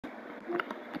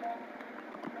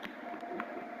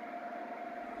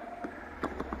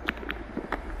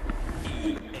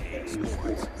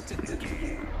sports to the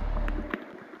game.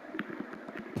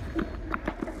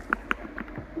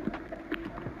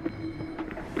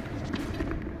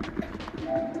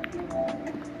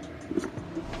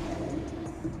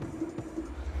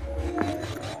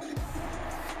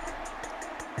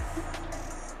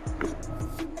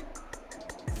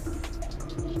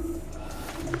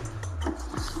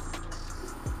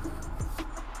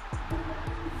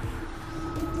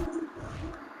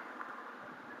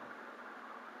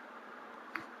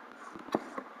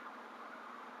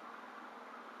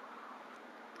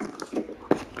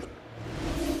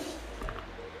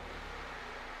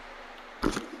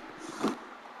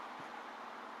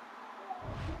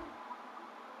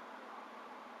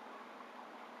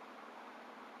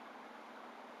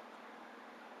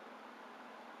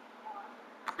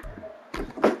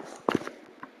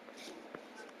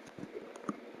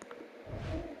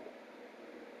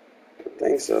 I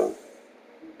think so.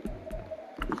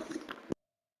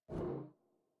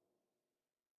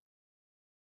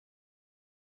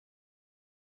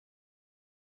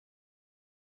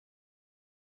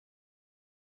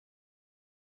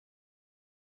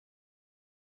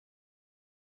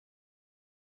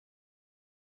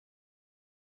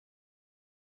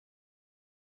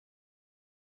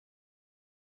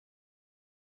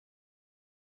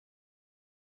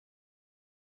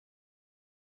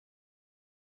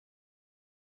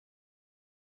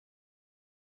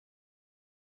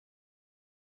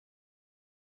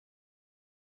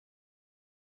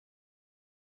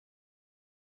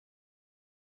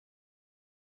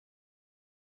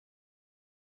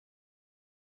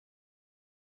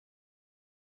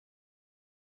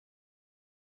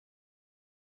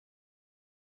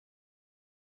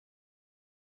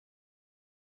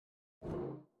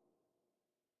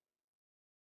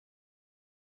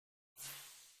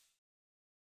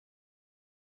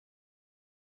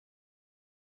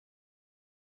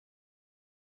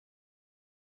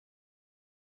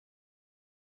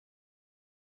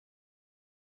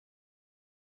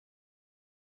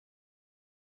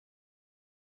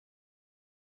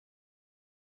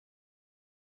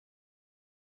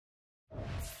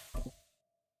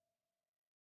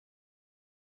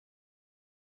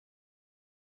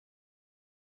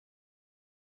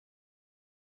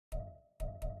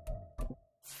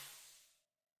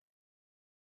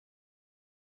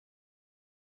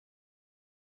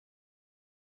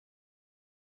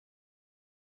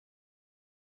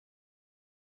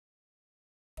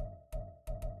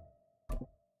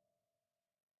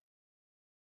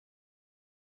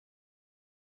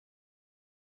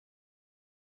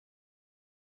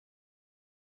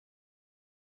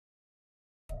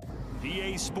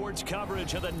 EA Sports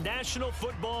coverage of the National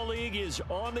Football League is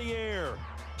on the air.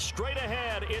 Straight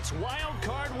ahead, it's Wild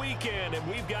Card Weekend, and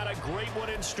we've got a great one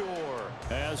in store,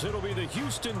 as it'll be the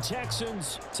Houston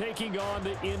Texans taking on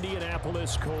the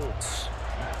Indianapolis Colts.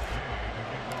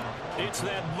 It's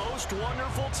that most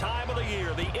wonderful time of the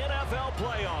year, the NFL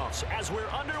playoffs, as we're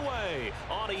underway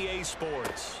on EA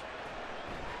Sports.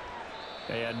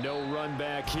 And no run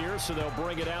back here, so they'll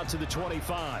bring it out to the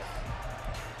 25.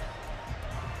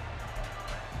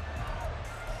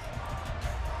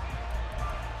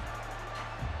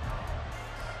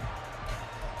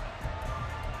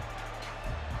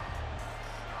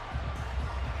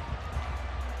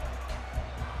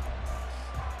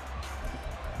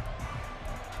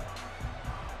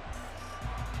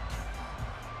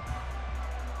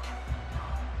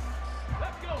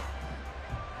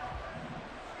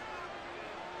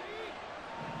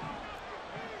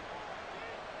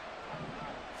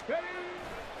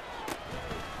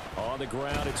 On the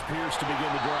ground, it's Pierce to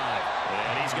begin the drive.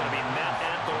 And he's going to be met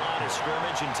at the line of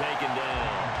scrimmage and taken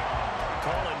down.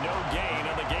 Call it no gain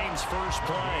on the game's first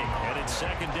play. And it's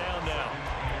second down now.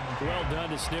 Well done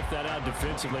to sniff that out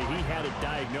defensively. He had it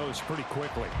diagnosed pretty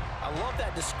quickly. I love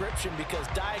that description because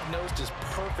diagnosed is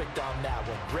perfect on that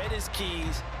one. Read his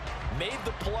keys, made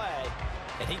the play,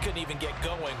 and he couldn't even get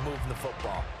going moving the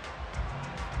football.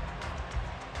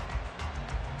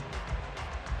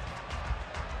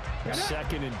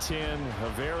 Second and 10, a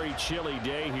very chilly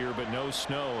day here, but no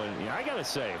snow. And I got to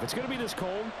say, if it's going to be this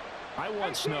cold, I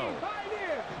want snow.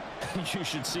 You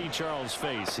should see Charles'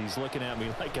 face. He's looking at me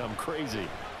like I'm crazy.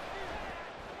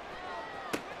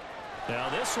 Now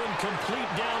this one complete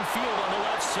downfield on the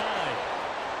left side.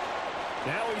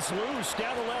 Now he's loose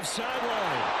down the left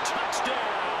sideline.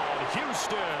 Touchdown,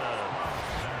 Houston.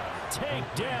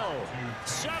 Takedown,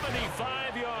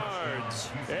 75 yards.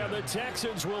 And the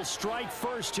Texans will strike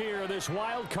first here, this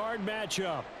wild card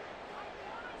matchup.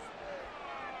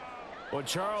 Well,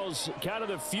 Charles, kind of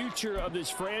the future of this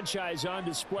franchise on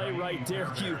display right there.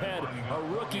 You had a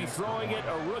rookie throwing it,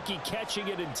 a rookie catching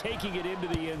it, and taking it into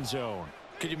the end zone.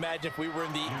 Could you imagine if we were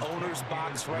in the owner's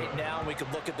box right now and we could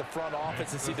look at the front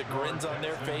office and see the grins on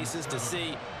their faces, to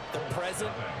see the present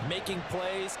making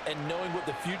plays and knowing what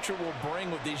the future will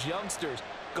bring with these youngsters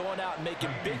going out and making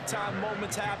big-time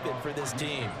moments happen for this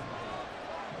team.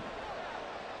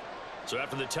 So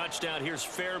after the touchdown, here's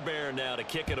Fairbairn now to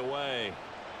kick it away.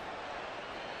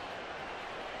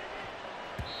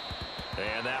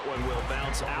 And that one will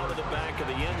bounce out of the back of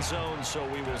the end zone, so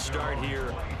we will start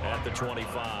here at the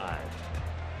 25.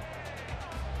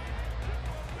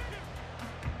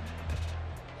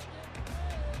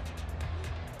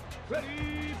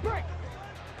 Ready, break!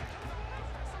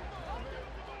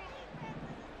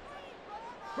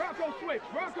 Bronco switch,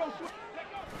 Bronco switch.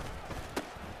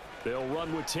 They'll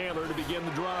run with Taylor to begin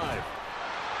the drive.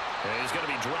 And he's going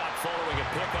to be dropped following a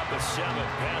pickup of 7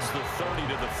 past the 30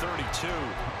 to the 32.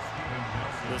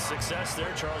 The success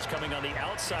there, Charles, coming on the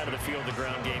outside of the field, the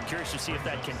ground game. Curious to see if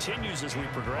that continues as we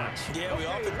progress. Yeah, we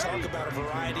often talk about a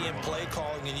variety in play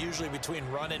calling and usually between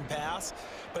run and pass.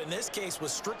 But in this case,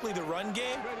 with strictly the run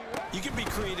game, you can be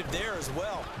creative there as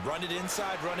well. Run it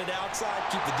inside, run it outside,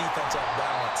 keep the defense off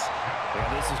balance.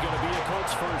 And this is going to be a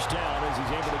Colts first down as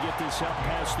he's able to get this up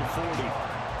past the 40.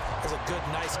 That's a good,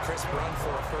 nice, crisp run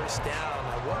for a first down.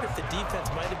 I wonder if the defense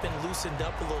might have been loosened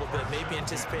up a little bit, maybe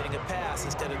anticipating a pass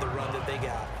instead of the run that they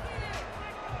got.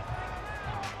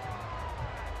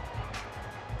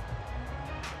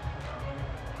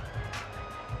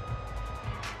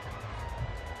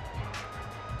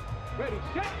 Ready,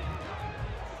 set.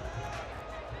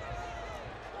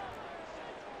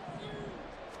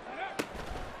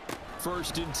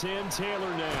 First and 10,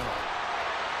 Taylor now.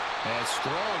 And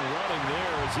strong running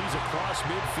there as he's across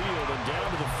midfield and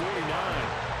down to the 49.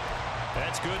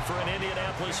 That's good for an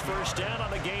Indianapolis first down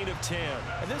on a gain of 10.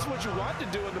 And this is what you want to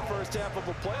do in the first half of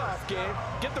a playoff game.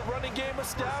 Get the running game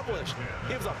established.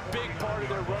 He was a big part of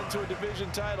their run to a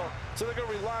division title. So they're going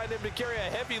to rely on him to carry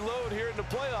a heavy load here in the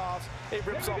playoffs. He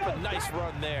rips off a nice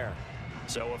run there.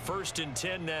 So a first and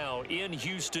 10 now in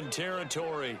Houston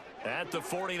territory at the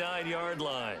 49-yard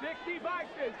line. 60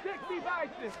 Vikings, 60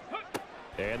 Vikings.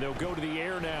 And they'll go to the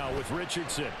air now with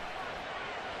Richardson.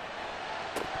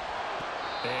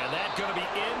 And that's going to be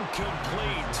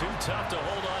incomplete. Too tough to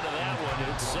hold on to that one.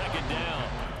 It's second down.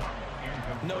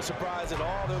 No surprise at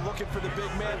all. They're looking for the big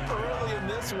man early in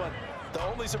this one. The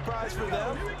only surprise for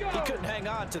them, he couldn't hang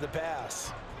on to the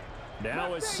pass.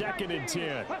 Now a second and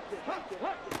 10.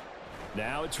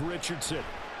 Now it's Richardson.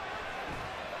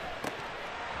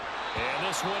 And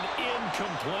this one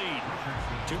incomplete.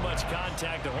 Too much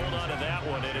contact to hold on to that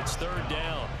one, and it's third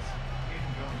down.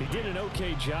 He did an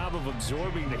okay job of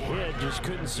absorbing the hit, just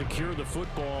couldn't secure the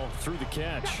football through the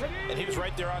catch. And he was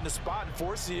right there on the spot and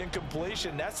forced the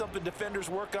incompletion. That's something defenders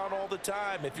work on all the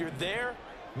time. If you're there,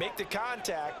 make the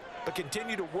contact, but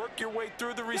continue to work your way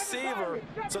through the receiver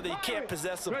so that you can't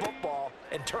possess the football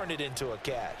and turn it into a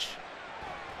catch.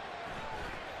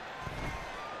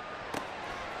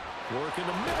 Work in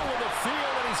the middle of the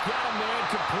field, and he's got a man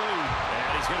complete.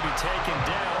 And he's going to be taken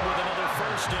down with another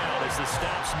first down as the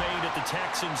stop's made at the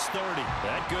Texans 30.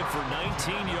 That good for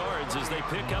 19 yards as they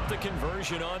pick up the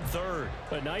conversion on third.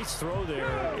 A nice throw there.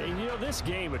 And, you know, this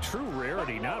game, a true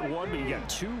rarity. Not one, but you got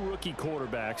two rookie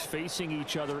quarterbacks facing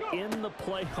each other in the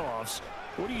playoffs.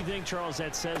 What do you think, Charles,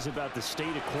 that says about the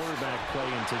state of quarterback play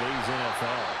in today's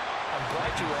NFL? I'm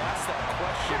glad you asked that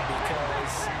question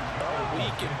because all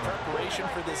week in preparation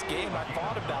for this game, I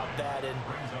thought about that, and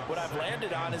what I've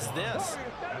landed on is this.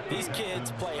 These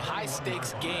kids play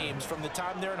high-stakes games from the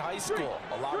time they're in high school.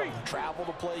 A lot of them travel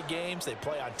to play games. They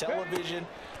play on television.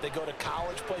 They go to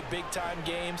college, play big-time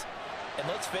games. And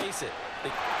let's face it.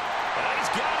 He's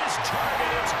got his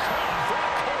target. It's caught for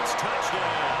a Colts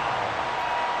touchdown.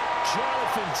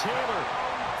 Jonathan Taylor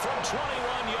from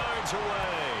 21 yards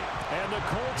away. And the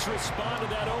Colts respond to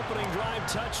that opening drive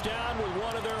touchdown with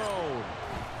one of their own.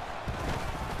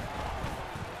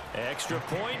 Extra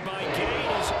point by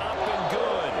Gain is up and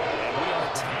good. And we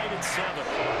are tied at 7.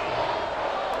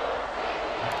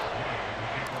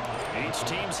 Each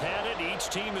team's had it. Each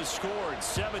team has scored.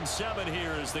 7-7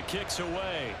 here as the kick's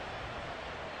away.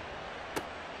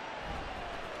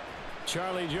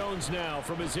 Charlie Jones now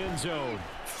from his end zone,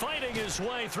 fighting his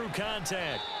way through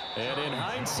contact. And in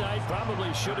hindsight,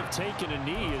 probably should have taken a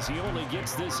knee as he only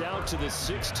gets this out to the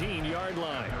 16-yard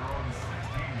line.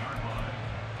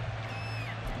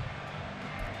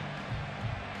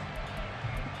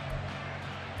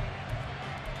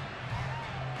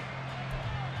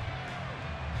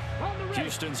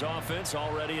 Houston's offense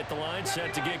already at the line,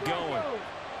 set to get going.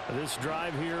 This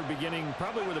drive here beginning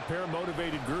probably with a pair of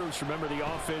motivated groups. Remember, the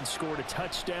offense scored a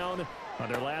touchdown on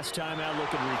their last time out.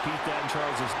 Looking to repeat that in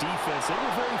Charles's defense. They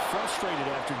were very frustrated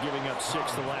after giving up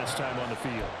 6 the last time on the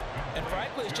field. And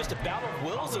frankly, it's just a battle of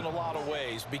wills in a lot of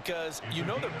ways, because you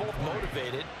know they're both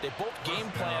motivated. They both game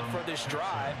plan for this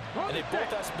drive, and they both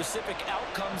have specific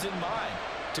outcomes in mind.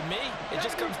 To me, it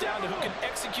just comes down to who can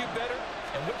execute better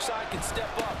and which side can step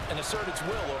up and assert its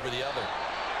will over the other.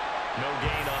 No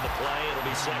gain on the play. It'll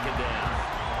be second down.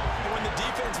 And when the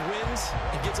defense wins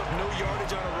and gets up no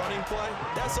yardage on a running play,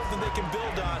 that's something they can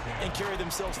build on and carry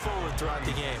themselves forward throughout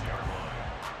the game.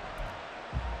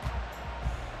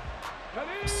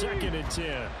 2nd and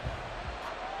 10.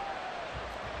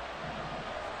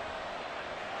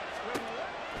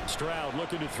 Stroud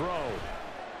looking to throw.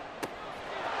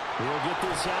 He'll get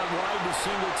this out wide to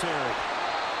Singletary.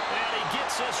 And he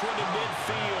gets this one to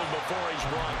midfield before he's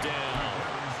brought down.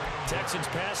 Texans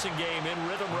passing game in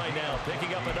rhythm right now,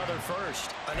 picking up another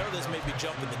first. I know this may be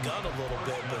jumping the gun a little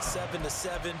bit, but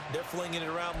 7-7, they're flinging it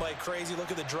around like crazy.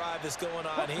 Look at the drive that's going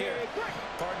on here.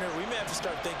 Partner, we may have to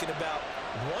start thinking about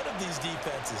one of these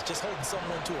defenses just holding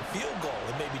someone to a field goal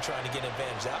and maybe trying to get an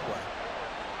advantage that way.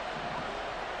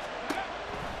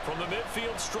 From the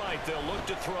midfield strike, they'll look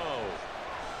to throw.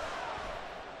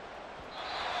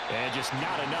 And just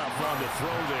not enough on the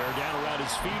throw there. Down around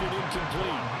his feet and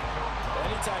incomplete.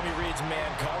 Anytime he reads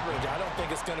man coverage, I don't think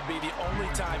it's going to be the only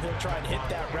time he'll try and hit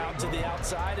that route to the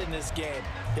outside in this game.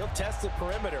 He'll test the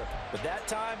perimeter, but that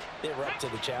time, they were up to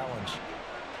the challenge.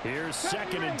 Here's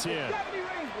 2nd and 10.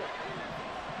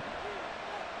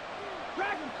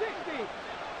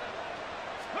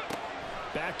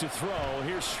 Back to throw.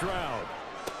 Here's Stroud.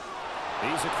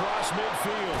 He's across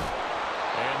midfield.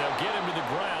 And they'll get him to the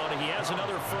ground. He has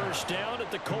another first down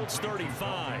at the Colts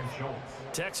 35.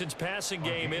 Texans passing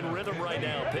game in rhythm right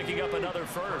now, picking up another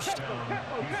first.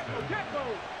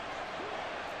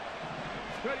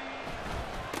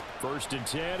 1st and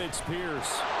 10, it's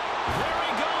Pierce. There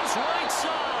he goes, right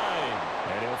side.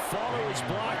 And he'll follow his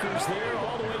blockers there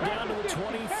all the way down to the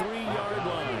 23-yard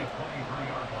line.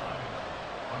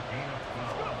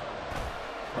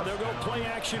 They'll go play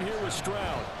action here with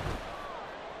Stroud.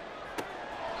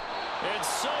 And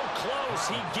so close,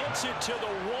 he gets it to the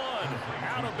 1.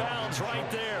 Out of bounds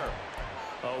right there.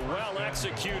 A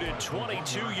well-executed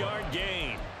 22-yard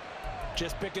gain.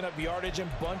 Just picking up yardage in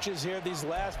bunches here these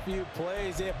last few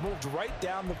plays. They have moved right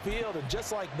down the field, and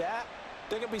just like that,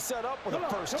 they're going to be set up with a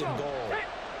 1st and goal.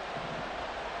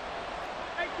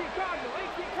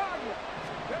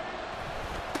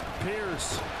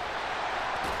 Pierce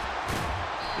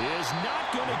is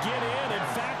not going to get in. In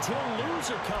fact, he'll lose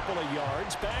a couple of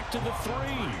yards back to the 3.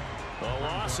 A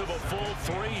loss of a full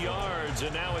 3 yards,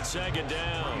 and now it's 2nd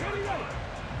down.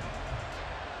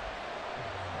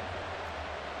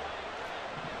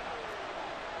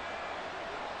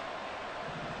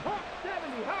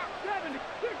 Hawk 70,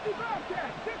 60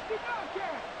 Bobcat, 60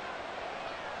 Bobcat.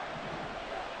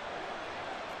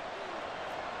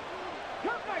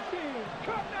 Cup 19,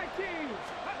 Cup 19.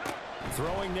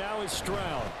 Throwing now is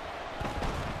Stroud.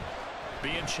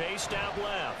 Being chased out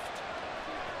left.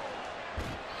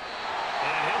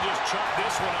 And he'll just chuck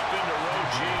this one up into row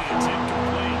G. It's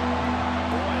incomplete.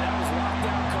 Boy, that was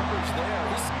lockdown coverage there.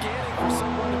 He's scanning for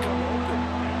someone to come open.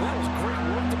 That was great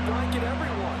work to blanket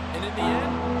everyone. And in the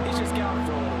end, he's just got to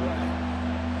throw it away.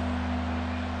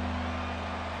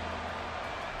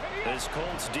 This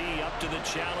Colts D up to the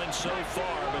challenge so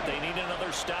far, but they need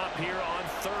another stop here on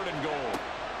 3rd and goal.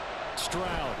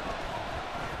 Stroud.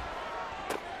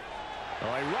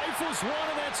 Oh, he rifles one,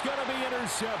 and that's going to be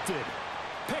intercepted.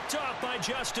 Picked off by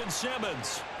Justin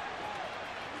Simmons.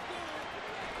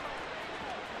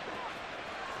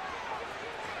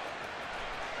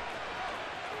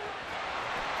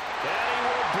 And he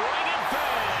will bring it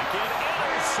back. An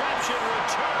interception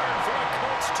return for a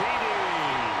Colts TD.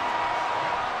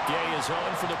 Gay is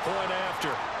on for the point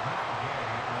after.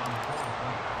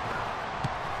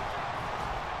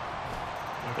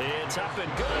 It's up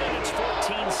and good, and it's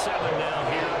 14-7 now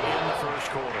here in the 1st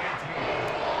quarter.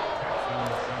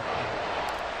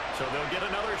 So they'll get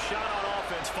another shot on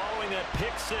offense following that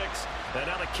pick 6, and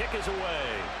now the kick is away.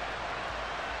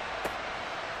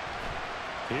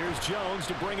 Here's Jones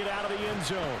to bring it out of the end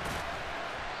zone.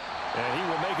 And he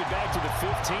will make it back to the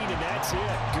 15, and that's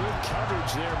it. Good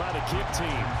coverage there by the kick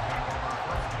team.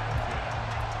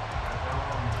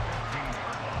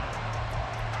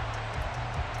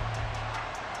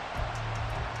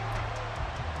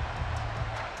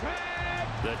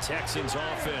 The Texans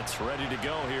offense ready to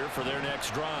go here for their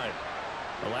next drive.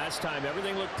 The last time,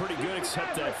 everything looked pretty good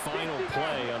except that final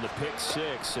play on the pick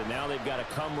six, and now they've got to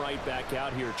come right back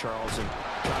out here, Charles, and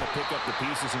try to pick up the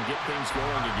pieces and get things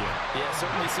going again. Yeah, it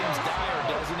certainly seems dire,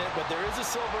 doesn't it? But there is a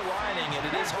silver lining, and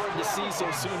it is hard to see so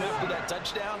soon after that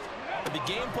touchdown. But the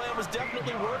game plan was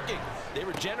definitely working. They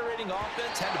were generating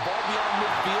offense, had the ball beyond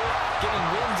midfield, getting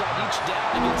wins on each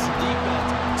down against the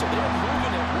defense. So they were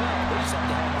moving it well. They just have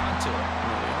to hang on to it.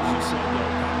 As you said, though,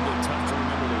 probably tough to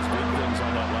remember those good things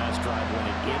on that last drive when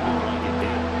it ended like it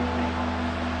did.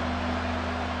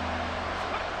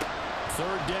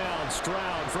 Third down,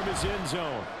 Stroud from his end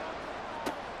zone.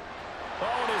 Oh,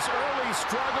 and his early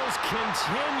struggles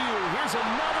continue. Here's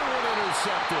another one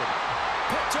intercepted.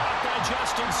 Picked off by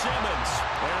Justin Simmons.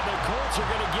 And the Colts are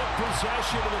going to get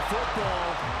possession of the football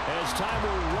as time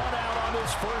will run out on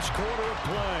this first quarter of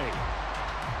play.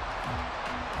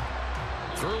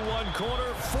 Through one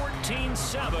quarter,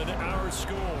 14-7 our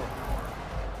score.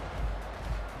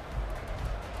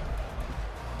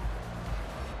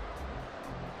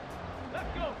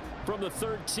 Let's go. From the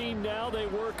 13 now, they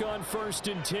work on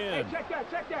 1st and 10. Hey, check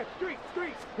that. Street.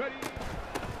 Ready.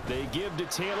 They give to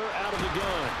Taylor out of the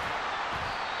gun.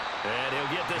 And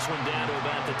he'll get this one down to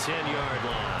about the 10-yard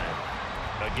line.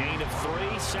 A gain of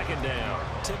 3, second down.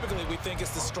 Typically, we think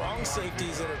it's the strong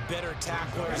safeties that are better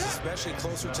tacklers, especially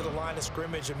closer to the line of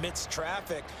scrimmage amidst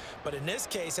traffic. But in this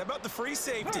case, how about the free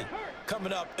safety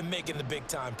coming up and making the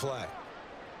big-time play?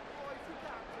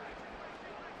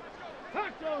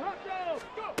 Go.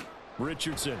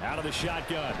 Richardson out of the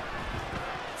shotgun.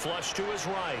 Flush to his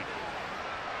right.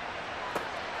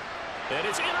 And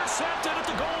it's intercepted at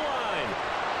the goal line.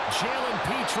 Jalen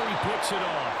Petrie picks it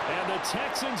off. And the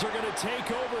Texans are going to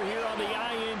take over here on the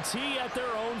INT at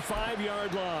their own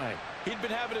 5-yard line. He'd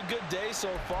been having a good day so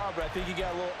far, but I think he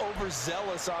got a little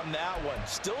overzealous on that one.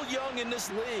 Still young in this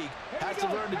league. Has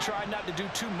to learn to try not to do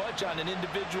too much on an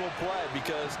individual play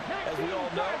because, as we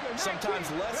all know, sometimes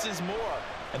less is more.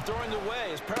 And throwing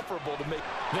away is preferable to make.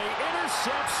 They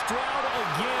intercept Stroud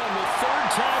again, the 3rd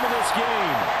time in this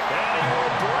game. And he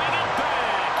will bring it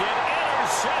back. An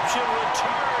interception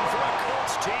return for a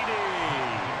Colts TD.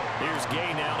 Here's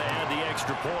Gay now to add the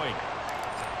extra point.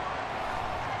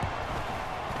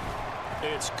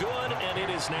 It's good, and it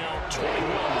is now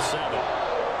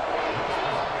 21-7.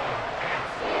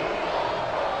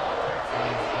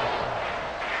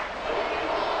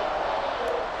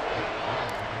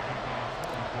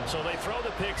 So they throw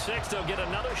the pick six. They'll get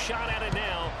another shot at it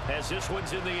now as this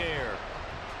one's in the air.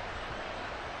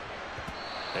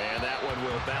 And that one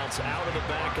will bounce out of the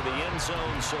back of the end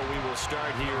zone, so we will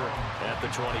start here at the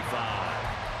 25.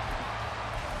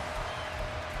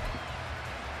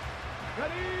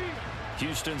 Ready.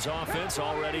 Houston's offense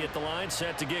already at the line,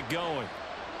 set to get going.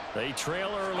 They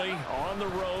trail early on the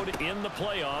road in the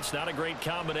playoffs. Not a great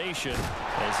combination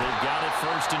as they've got it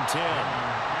 1st and 10.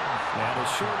 And a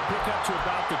short pickup to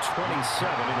about the 27.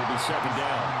 It'll be 2nd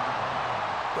down.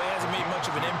 Well, he hasn't made much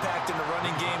of an impact in the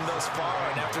running game thus far,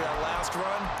 and after that last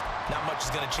run, not much is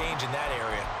going to change in that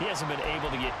area. He hasn't been able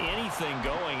to get anything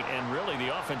going, and really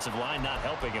the offensive line not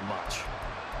helping him much.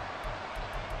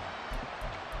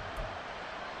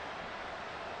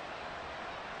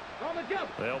 On the jump.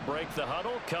 They'll break the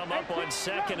huddle, come up on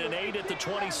 2nd and 8 at the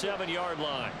 27-yard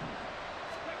line.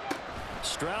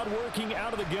 Stroud working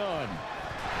out of the gun.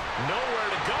 Nowhere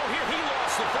to go here. He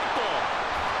lost the football.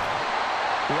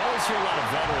 We always hear a lot of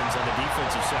veterans on the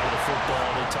defensive side of the football.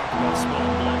 They talk about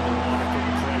smelling blood in the water,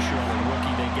 putting pressure on the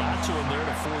rookie. They got to him there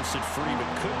to force it free, but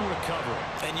couldn't recover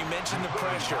it. And you mentioned the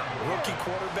pressure. Rookie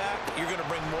quarterback, you're going to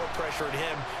bring more pressure at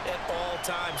him at all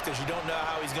times because you don't know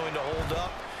how he's going to hold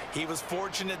up. He was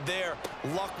fortunate there.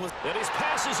 Luck was... And his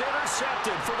pass is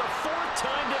intercepted for the 4th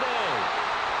time today.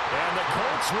 And the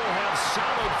Colts will have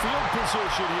solid field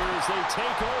position here as they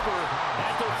take over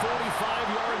at the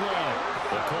 45-yard line.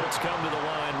 The Colts come to the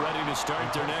line ready to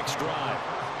start their next drive.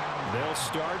 They'll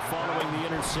start following the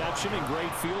interception in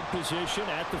great field position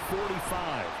at the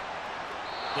 45.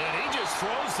 And he just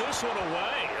throws this one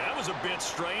away. That was a bit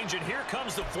strange, and here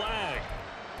comes the flag.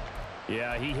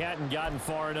 Yeah, he hadn't gotten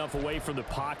far enough away from the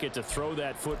pocket to throw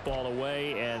that football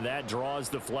away, and that draws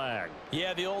the flag.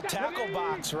 Yeah, the old tackle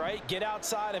box, right? Get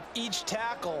outside of each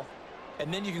tackle,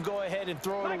 and then you can go ahead and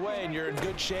throw it away, and you're in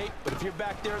good shape. But if you're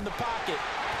back there in the pocket,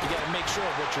 you got to make sure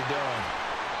of what you're doing.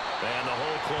 And the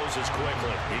hole closes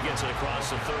quickly. He gets it across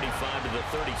the 35 to the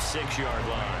 36-yard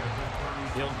line.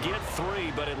 He'll get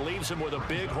 3, but it leaves him with a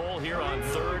big hole here on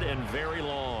 3rd and very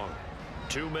long.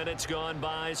 2 minutes gone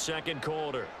by, 2nd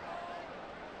quarter.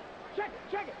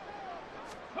 Check it.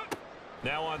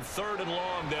 Now on 3rd and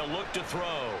long, they'll look to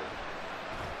throw.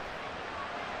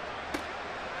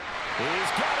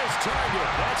 He's got his target.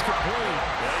 That's complete.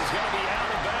 Yeah, he's going to be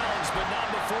out of bounds, but not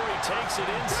before he takes it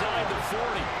inside the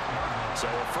 40. So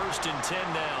a 1st and 10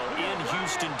 now in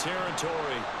Houston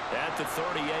territory at the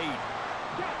 38.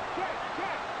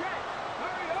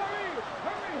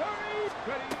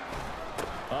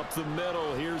 Up the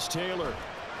middle, here's Taylor.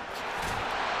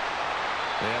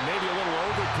 And maybe a little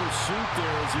over pursuit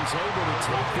there as he's able to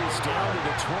take this down to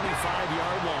the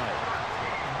 25-yard line.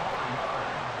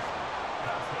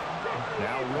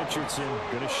 Now Richardson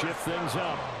going to shift things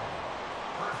up.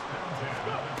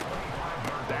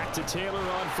 Back to Taylor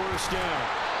on 1st down.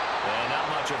 And not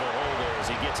much of a hole there as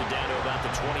he gets it down to about the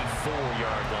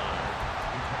 24-yard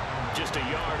line. Just a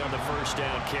yard on the 1st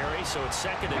down carry, so it's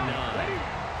 2nd and 9.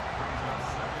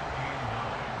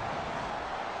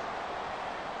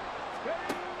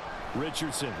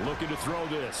 Richardson looking to throw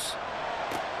this.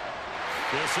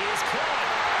 This is caught.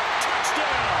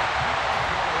 Touchdown!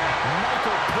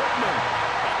 Michael Pittman.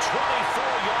 A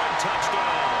 24-yard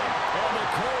touchdown. And the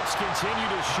Colts continue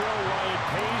to show why it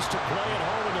pays to play at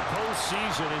home in the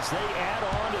postseason as they add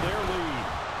on to their lead.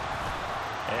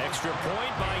 Extra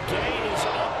point by Gay is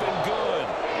up and good.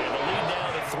 And the lead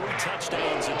now to 3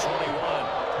 touchdowns at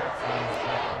 21.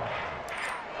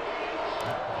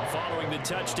 Following the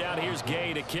touchdown, here's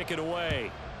Gay to kick it away.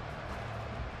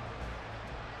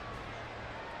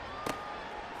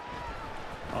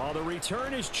 Oh, the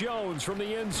return is Jones from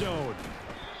the end zone.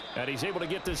 And he's able to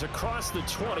get this across the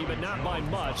 20, but not by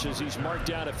much as he's marked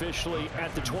down officially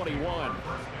at the 21.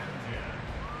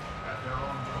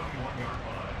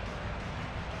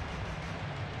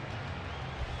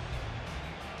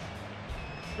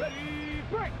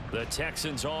 The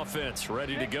Texans offense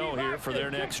ready to go here for their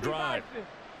next drive.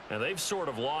 And they've sort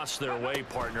of lost their way,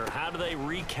 partner. How do they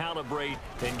recalibrate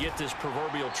and get this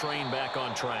proverbial train back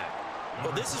on track?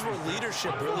 Well, this is where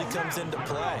leadership really comes into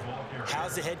play.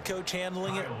 How's the head coach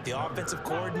handling it? The offensive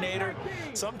coordinator?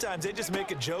 Sometimes they just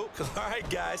make a joke. All right,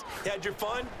 guys, you had your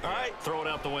fun? All right. Throw it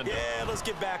out the window. Yeah, let's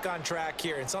get back on track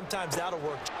here. And sometimes that'll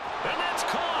work. And that's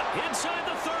caught inside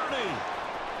the 30.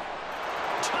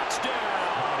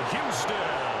 Touchdown, Houston.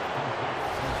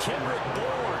 Kendrick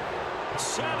Bourne,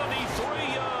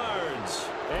 73 yards.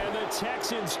 And the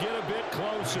Texans get a bit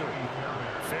closer.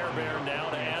 Fairbairn now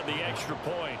to add the extra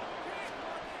point.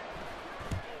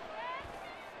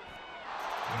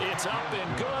 It's up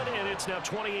and good, and it's now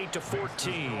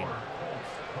 28-14.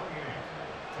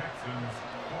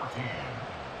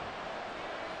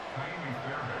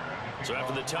 So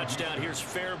after the touchdown, here's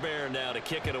Fairbairn now to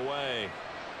kick it away.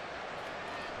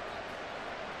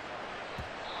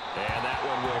 And that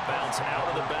one will bounce out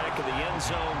of the back of the end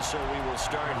zone, so we will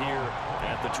start here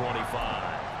at the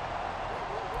 25.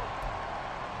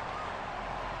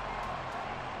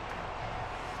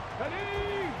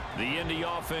 The Indy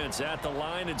offense at the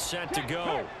line and set to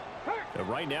go.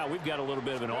 Right now, we've got a little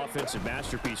bit of an offensive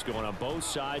masterpiece going on both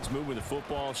sides, moving the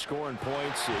football, scoring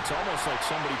points. It's almost like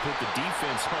somebody put the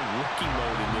defense on rookie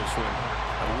mode in this one.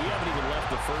 We haven't even left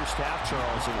the first half,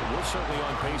 Charles, and we're certainly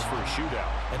on pace for a shootout.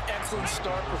 An excellent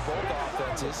start for both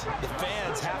offenses. The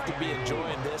fans have to be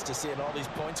enjoying this to seeing all these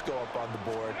points go up on the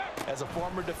board. As a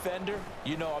former defender,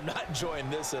 you know I'm not enjoying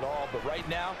this at all, but right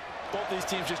now, both these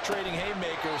teams just trading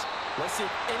haymakers. Let's see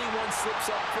if anyone slips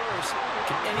up first.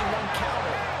 Can anyone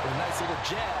counter with a nice little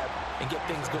jab and get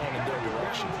things going in their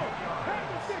direction?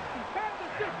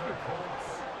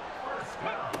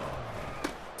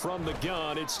 From the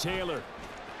gun, it's Taylor.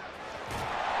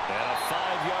 And a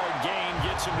 5-yard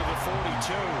gain gets him to the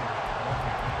 42.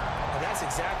 And that's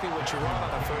exactly what you want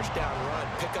on a first down run.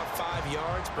 Pick up 5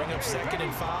 yards, bring up 2nd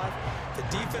and 5. The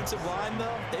defensive line,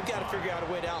 though, they've got to figure out a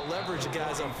way to out-leverage the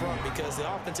guys up front because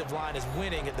the offensive line is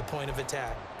winning at the point of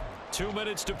attack. 2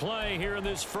 minutes to play here in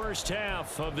this first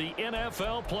half of the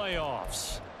NFL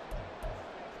playoffs.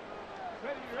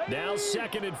 Now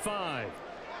 2nd and 5.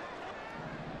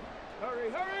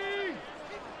 Hurry, hurry!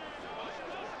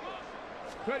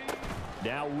 Ready.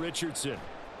 Now Richardson.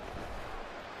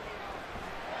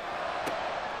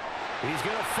 He's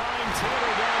going to find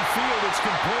Taylor downfield. It's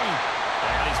complete.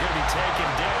 And he's going to be taken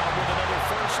down with another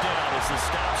first down as the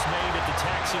stop's made at the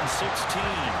Texans 16.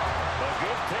 A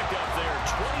good pickup there,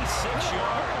 26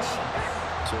 yards.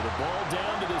 So the ball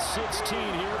down to the 16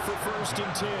 here for 1st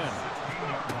and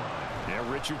 10. Now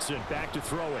Richardson back to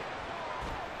throw it.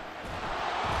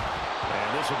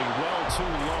 And this will be well too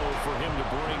low for him to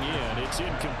bring in. It's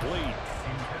incomplete.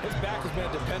 His back has been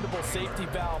a dependable safety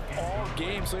valve all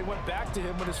game, so he went back to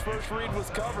him when his first read was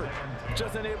covered.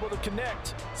 Just unable to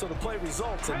connect, so the play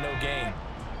results in no gain.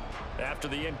 After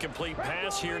the incomplete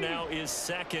pass, here now is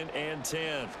 2nd and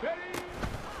 10.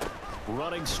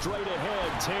 Running straight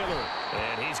ahead, Taylor.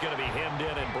 And he's going to be hemmed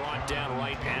in and brought down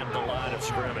right at the line of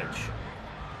scrimmage.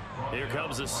 Here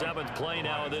comes the 7th play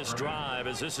now of this drive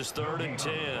as this is 3rd and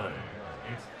 10.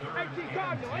 18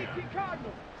 Cardinal, 18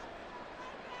 Cardinal.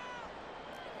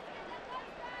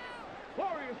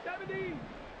 Warriors, 70.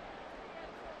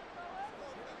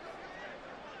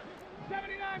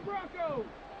 79 Broncos.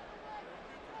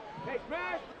 Hey,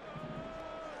 smash.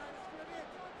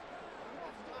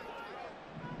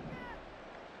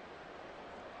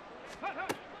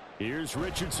 Here's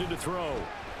Richardson to throw.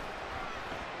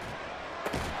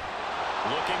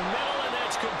 Looking middle, and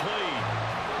that's complete.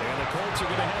 And the Colts are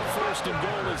going to have 1st and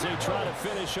goal as they try to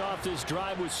finish off this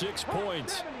drive with 6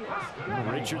 points.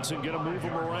 Richardson going to move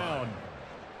them around.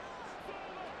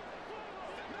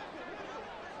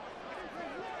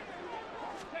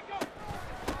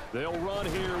 They'll run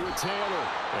here with Taylor.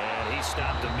 And he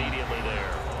stopped immediately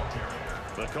there.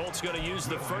 The Colts going to use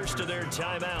the first of their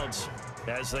timeouts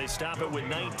as they stop it with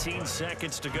 19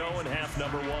 seconds to go in half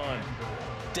number 1.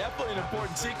 Definitely an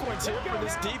important sequence here for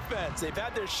this defense. They've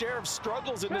had their share of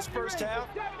struggles in this first half.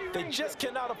 They just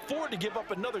cannot afford to give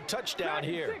up another touchdown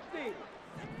here.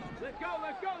 Let's go,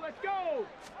 let's go, let's go.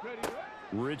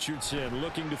 Richardson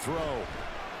looking to throw.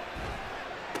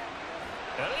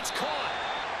 And it's caught.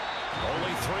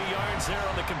 Only 3 yards there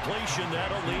on the completion.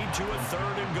 That'll lead to a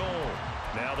 3rd and goal.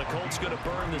 Now the Colts going to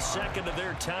burn the 2nd of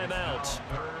their timeouts.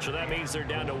 So that means they're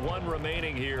down to 1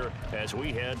 remaining here as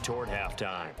we head toward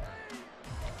halftime.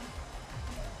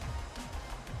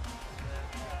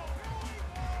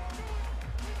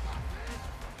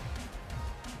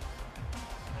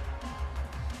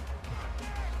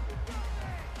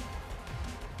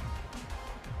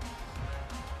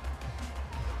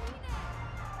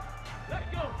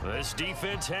 This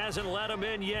defense hasn't let them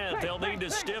in yet. They'll need to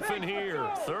stiffen here.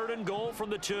 3rd and goal from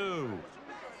the 2. And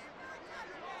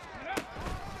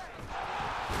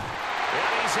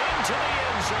he's into the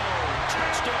end zone.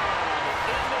 Touchdown,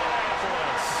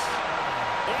 Indianapolis.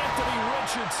 Anthony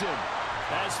Richardson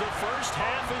as the first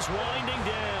half is winding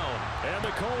down. And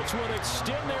the Colts would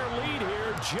extend their lead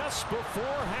here just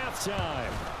before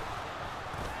halftime.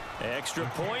 Extra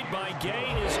point by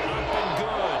Gay is up and good.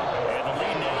 And the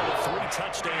lead now to 3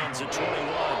 touchdowns at 21.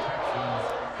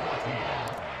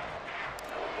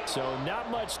 So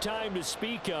not much time to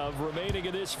speak of remaining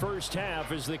in this first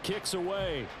half as the kick's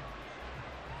away.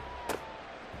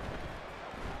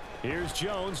 Here's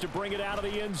Jones to bring it out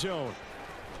of the end zone.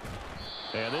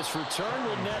 And this return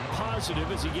will net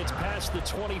positive as he gets past the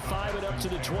 25 and up to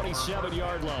the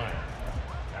 27-yard line.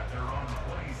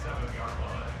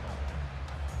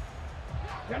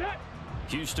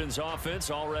 Houston's offense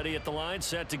already at the line,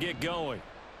 set to get going.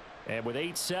 And with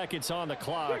 8 seconds on the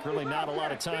clock, really not a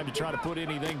lot of time to try to put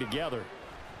anything together.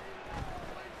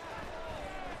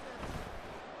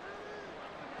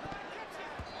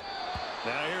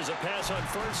 Now here's a pass on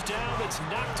first down that's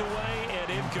knocked away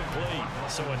and incomplete.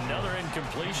 So another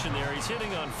incompletion there. He's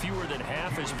hitting on fewer than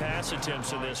half his pass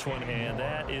attempts in this one, and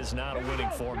that is not a winning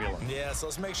formula. Yeah, so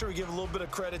let's make sure we give a little bit of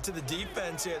credit to the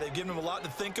defense here. They've given him a lot to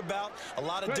think about, a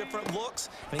lot of different looks,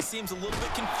 and he seems a little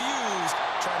bit confused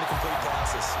trying to complete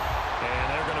passes. And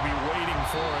they're going to be waiting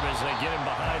for him as they get him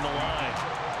behind the line.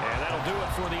 And that'll do it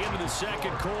for the end of the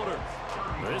second quarter.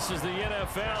 This is the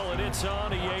NFL, and it's on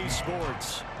EA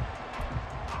Sports.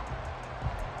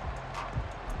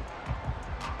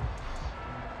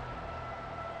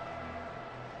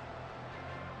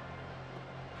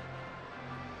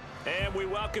 And we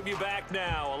welcome you back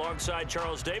now. Alongside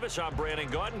Charles Davis, I'm Brandon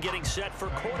Gaudin, getting set for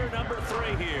quarter number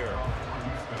 3 here.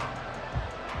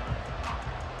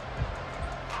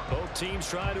 Both teams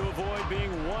try to avoid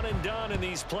being one and done in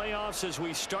these playoffs as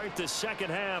we start the second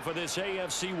half of this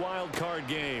AFC wildcard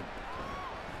game.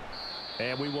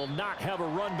 And we will not have a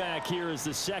run back here as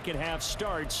the second half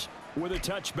starts with a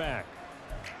touchback.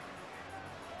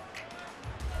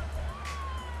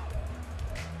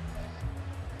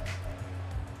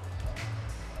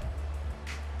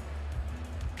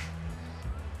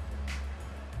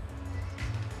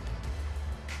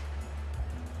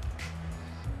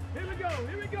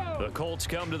 The Colts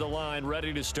come to the line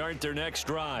ready to start their next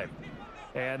drive.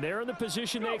 And they're in the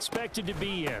position they expected to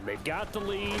be in. They've got the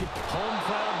lead, home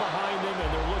crowd behind them,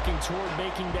 and they're looking toward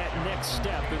making that next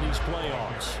step in these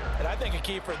playoffs. And I think a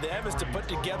key for them is to put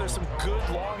together some good,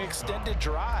 long, extended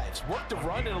drives. Work the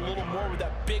run in a little more with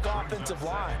that big offensive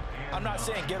line. I'm not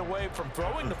saying get away from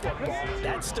throwing the football.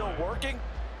 That's still working.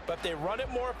 But if they run it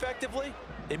more effectively,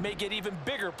 they may get even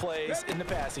bigger plays in the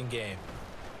passing game.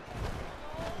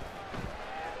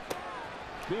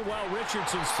 Meanwhile,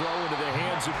 Richardson's throw into the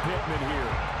hands of Pittman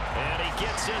here. And he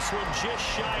gets this one just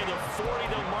shy of the 40.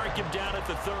 They'll mark him down at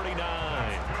the 39.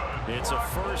 It's a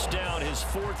first down, his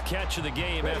 4th catch of the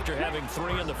game after having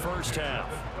 3 in the first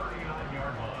half.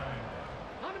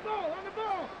 On the ball, on the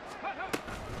ball.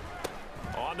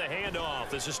 On the handoff,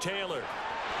 this is Taylor.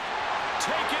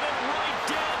 Taking it right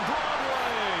down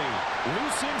Broadway.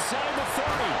 Loose inside the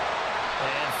 30.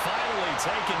 And finally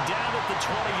taken down at the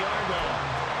 20-yard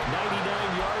line. 99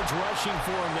 yards rushing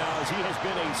for him now as he has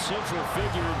been a central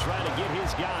figure in trying to get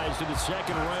his guys to the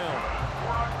second round.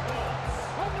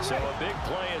 So a big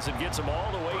play as it gets him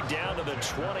all the way down to the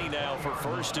 20 now for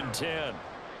 1st and 10.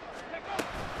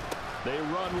 They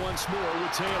run once more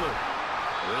with Taylor.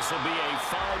 This will be a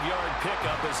 5-yard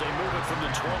pickup as they move it from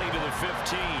the 20 to the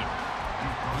 15.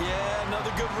 Yeah,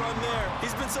 another good run there.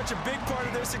 He's been such a big part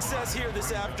of their success here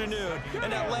this afternoon.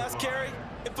 And that last carry,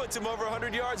 it puts him over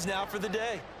 100 yards now for the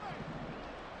day.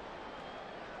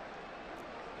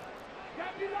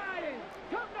 Captain Lions,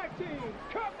 come 19,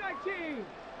 come 19.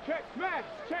 Check smash,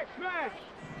 check smash.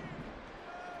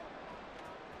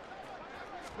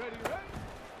 Ready, ready?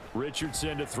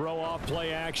 Richardson to throw off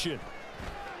play action.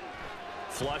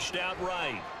 Flushed out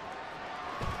right.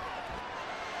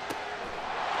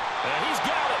 And he's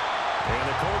got it. And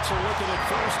the Colts are looking at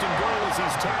 1st and goal as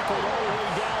he's tackled all the way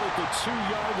down at the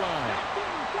 2-yard line.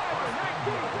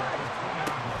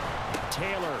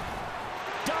 Taylor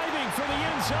diving for the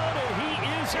end zone, and he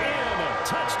is in.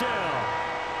 Touchdown.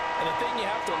 And the thing you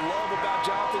have to love about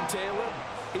Jonathan Taylor,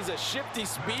 he's a shifty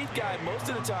speed guy most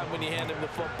of the time when you hand him the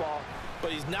football.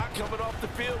 But he's not coming off the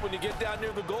field when you get down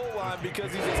near the goal line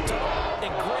because he's as tough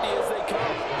and gritty as they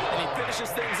come. And he finishes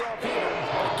things off here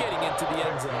by getting into the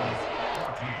end zone.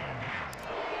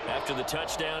 After the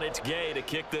touchdown, it's Gay to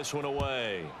kick this one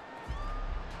away.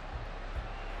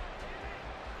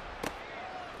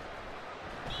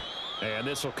 And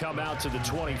this will come out to the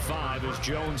 25 as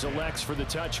Jones elects for the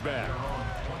touchback.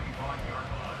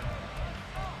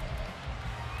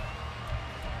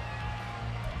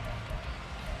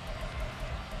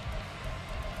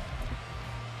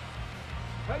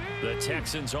 The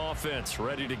Texans offense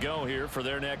ready to go here for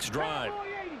their next drive.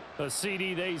 A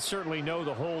CD, they certainly know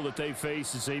the hole that they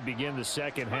face as they begin the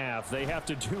second half. They have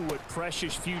to do what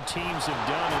precious few teams have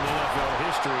done in NFL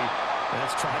history.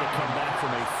 That's try to come back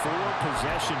from a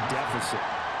 4-possession deficit.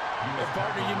 And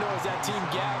partner, you know, as that team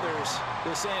gathers,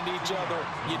 they're saying to each other,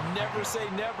 you never say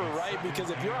never, right?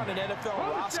 Because if you're on an NFL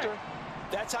roster,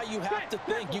 that's how you have to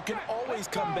think. You can always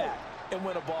come back and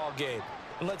win a ball game.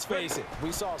 And let's face it,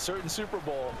 we saw a certain Super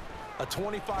Bowl, a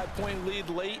 25-point lead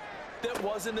late, that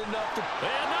wasn't enough to...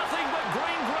 And nothing but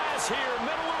green grass here,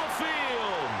 middle of the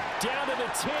field. Down to the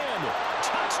 10.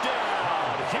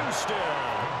 Touchdown,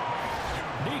 Houston.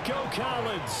 Nico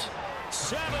Collins.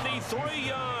 73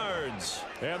 yards.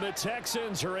 And the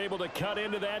Texans are able to cut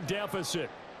into that deficit.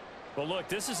 Well, look,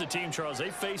 this is a team, Charles, they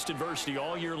faced adversity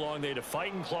all year long. They had to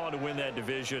fight and claw to win that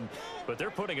division, but they're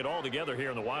putting it all together here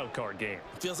in the wild card game.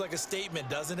 Feels like a statement,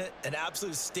 doesn't it? An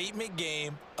absolute statement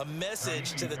game, a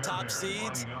message to the top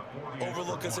seeds.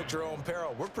 Overlook us at your own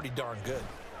peril. We're pretty darn good.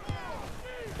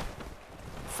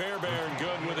 Fairbairn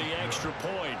good with the extra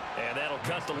point, and that'll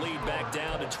cut the lead back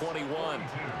down to 21.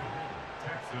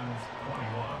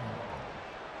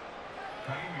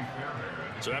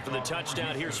 So after the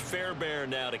touchdown, here's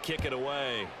Fairbairn now to kick it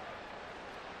away.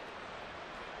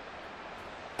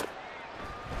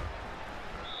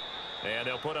 And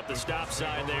they'll put up the stop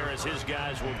sign there as his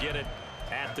guys will get it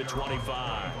at the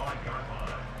 25.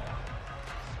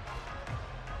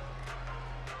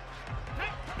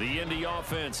 The Indy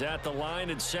offense at the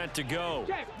line and set to go.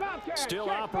 Still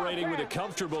operating with a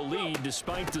comfortable lead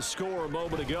despite the score a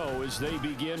moment ago as they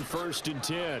begin 1st and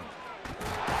 10.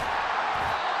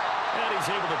 And he's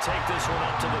able to take this one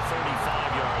up to the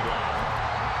 35-yard line.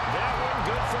 That one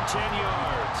good for 10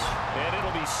 yards. And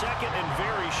it'll be second and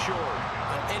very short.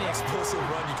 On any explosive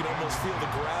run, you can almost feel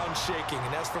the ground shaking,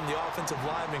 and that's from the offensive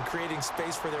linemen creating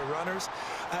space for their runners.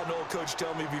 I had an old coach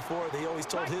tell me before, they always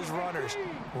told his runners,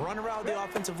 run around the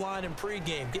offensive line in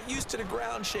pregame. Get used to the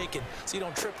ground shaking so you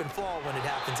don't trip and fall when it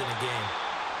happens in a game.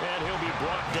 And he'll be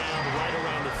brought down right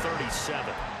around the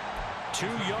 37. 2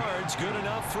 yards, good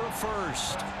enough for a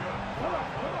first.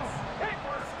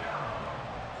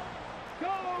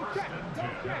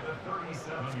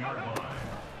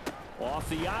 Off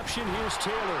the option, here's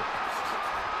Taylor.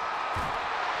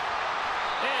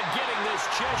 And getting this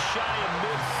just shy of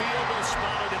midfield and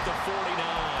spotted at the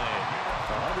 49.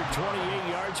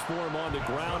 128 yards for him on the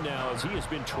ground now as he has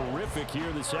been terrific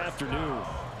here this afternoon.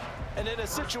 And in a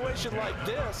situation like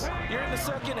this, you're in the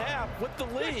second half with the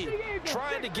lead,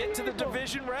 trying to get to the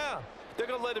division round. They're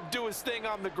going to let him do his thing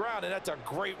on the ground, and that's a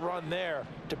great run there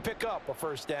to pick up a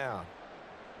first down.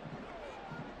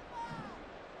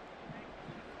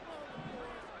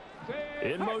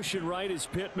 In motion right is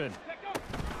Pittman.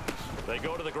 They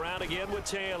go to the ground again with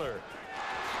Taylor.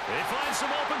 They find some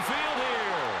open field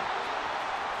here.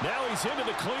 Now he's into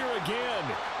the clear again.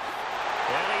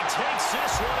 And he takes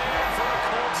this one in for a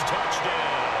Colts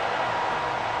touchdown.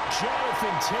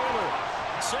 Jonathan Taylor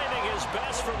saving his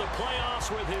best for the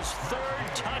playoffs with his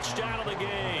 3rd touchdown of the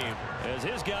game, as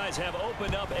his guys have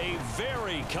opened up a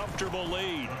very comfortable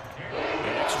lead.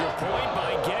 An extra point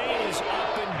by Gay is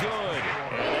up and good,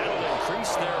 and that'll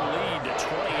increase their lead to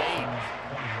 28.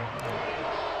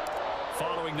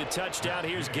 Following the touchdown,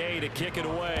 here's Gay to kick it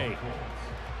away.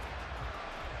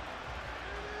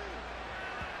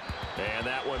 And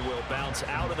that one will bounce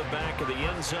out of the back of the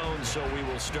end zone, so we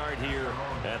will start here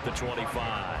at the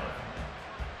 25.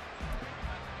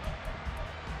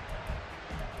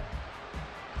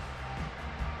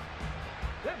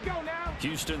 Let's go now.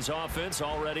 Houston's offense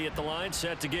already at the line,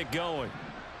 set to get going.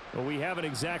 Well, we haven't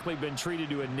exactly been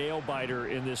treated to a nail-biter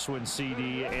in this one,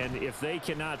 CD, and if they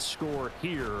cannot score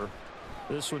here,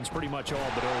 this one's pretty much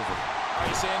all but over. Are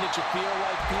you saying that you feel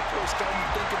like people are starting to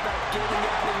think about getting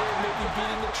out of here, maybe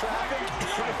beating the traffic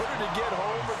in order to get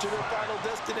home or to their final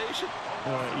destination?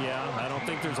 Yeah, I don't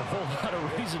think there's a whole lot of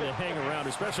reason to hang around,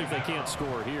 especially if they can't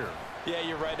score here. Yeah,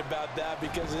 you're right about that,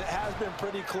 because it has been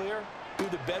pretty clear who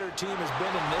the better team has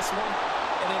been in this one.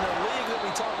 And in a league that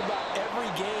we talk about every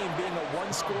game being a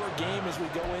one-score game as we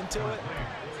go into it,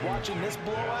 watching this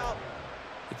blowout,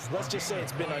 let's just say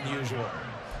it's been unusual.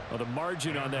 Well, the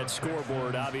margin on that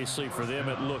scoreboard, obviously, for them,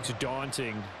 it looks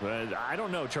daunting. But I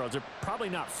don't know, Charles. They're probably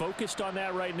not focused on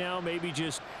that right now. Maybe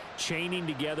just chaining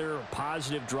together a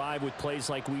positive drive with plays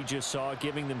like we just saw,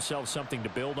 giving themselves something to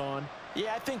build on.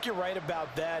 Yeah, I think you're right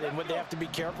about that. And what they have to be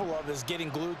careful of is getting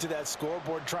glued to that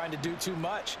scoreboard, trying to do too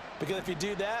much. Because if you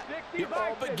do that, you're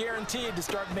all but guaranteed to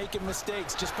start making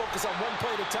mistakes. Just focus on one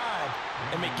play at a time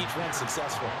and make each one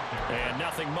successful. And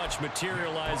nothing much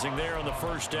materializing there on the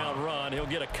first down run. He'll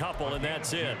get a couple, and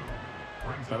that's it.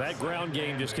 Now, that ground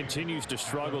game just continues to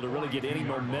struggle to really get any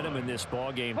momentum in this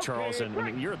ball game, Charles. And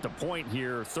I mean, you're at the point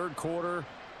here, third quarter,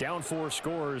 down 4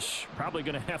 scores, probably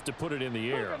going to have to put it in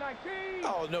the air.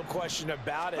 Oh, no question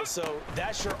about it. So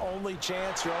that's your only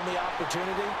chance, your only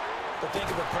opportunity. But think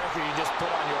of the pressure you just put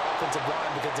on your offensive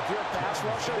line, because if you're a pass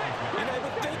rusher, you're not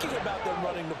even thinking about them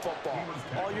running the football.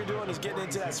 All you're doing is getting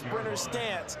into that sprinter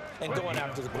stance and going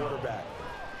after the quarterback.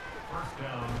 First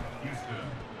down, Houston.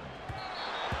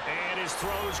 And his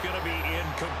throw's going to be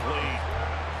incomplete.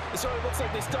 So it looks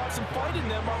like they stopped some fight in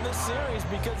them on this series,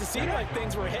 because it seemed like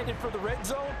things were headed for the red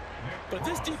zone. But if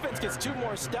this defense gets 2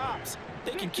 more stops,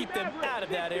 they can keep them out of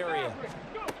that area.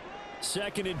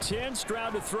 2nd and 10,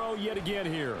 Stroud to throw yet again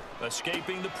here.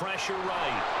 Escaping the pressure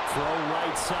right. Throw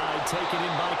right side, taken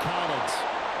in by Collins.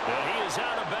 And he is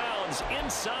out of bounds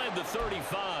inside the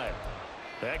 35.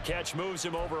 That catch moves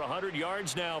him over 100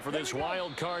 yards now for this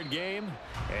wild card game.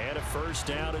 And a first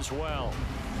down as well.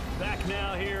 Back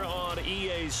now here on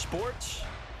EA Sports.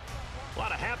 A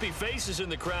lot of happy faces in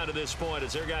the crowd at this point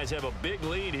as their guys have a big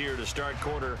lead here to start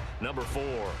quarter number 4.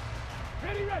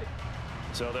 Ready, ready.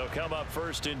 So they'll come up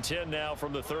 1st and 10 now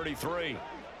from the 33.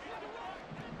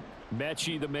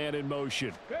 Mechie, the man in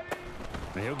motion.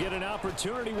 He'll get an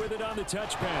opportunity with it on the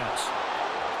touch pass.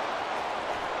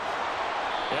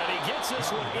 And he gets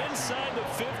this one inside the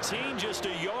 15, just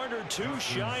a yard or 2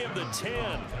 shy of the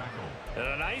 10. And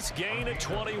a nice gain of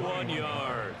 21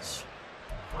 yards.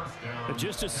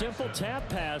 Just a simple tap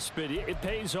pass, but it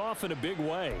pays off in a big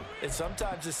way. And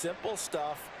sometimes the simple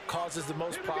stuff causes the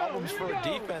most problems for a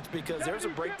defense, because there's a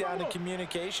breakdown in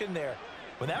communication there.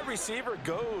 When that receiver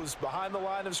goes behind the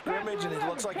line of scrimmage and it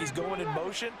looks like he's going in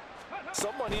motion,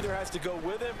 someone either has to go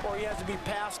with him or he has to be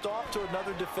passed off to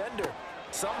another defender.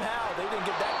 Somehow they didn't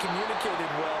get that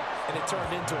communicated well, and it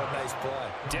turned into a nice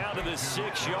play. Down to the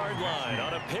 6-yard line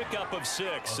on a pickup of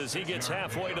 6 as he gets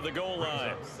halfway to the goal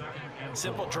line.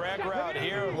 Simple drag route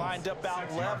here, lined up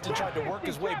out left and tried to work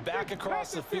his way back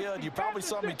across the field. You probably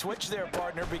saw me twitch there,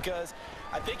 partner, because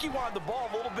I think he wanted the ball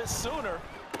a little bit sooner.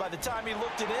 By the time he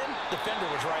looked it in, defender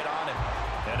was right on him.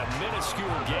 And a minuscule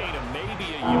gain of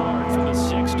maybe a yard from the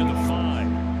 6 to the 5.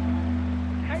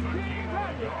 18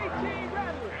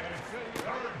 Rattler.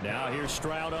 Now here's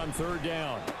Stroud on 3rd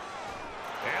down.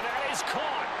 And that is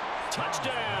caught.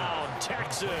 Touchdown,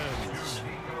 Texans.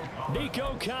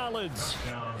 Nico Collins,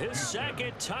 his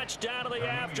 2nd touchdown of the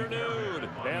afternoon.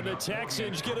 And the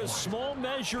Texans get a small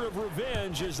measure of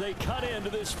revenge as they cut into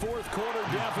this 4th quarter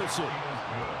deficit.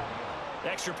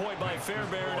 Extra point by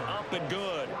Fairbairn, up and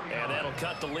good. And that'll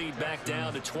cut the lead back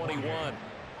down to 21.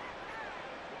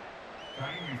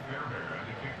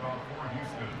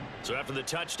 So after the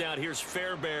touchdown, here's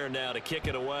Fairbairn now to kick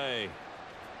it away.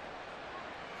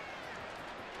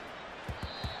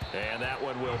 And that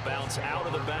one will bounce out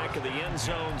of the back of the end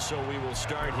zone, so we will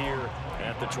start here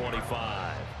at the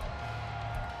 25.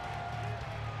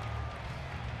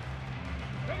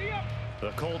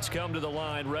 The Colts come to the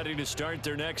line, ready to start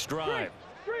their next drive.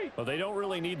 Well, they don't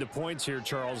really need the points here,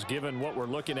 Charles, given what we're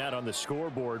looking at on the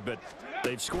scoreboard, but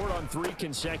they've scored on 3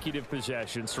 consecutive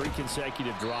possessions, 3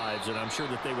 consecutive drives, and I'm sure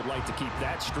that they would like to keep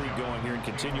that streak going here and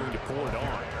continuing to pour it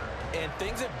on. And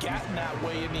things have gotten that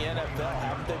way in the NFL,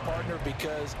 haven't they, partner?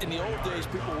 Because in the old days,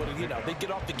 people would, they'd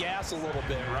get off the gas a little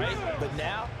bit, right? But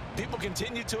now, people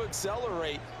continue to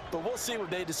accelerate. But we'll see what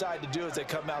they decide to do as they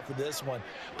come out for this one.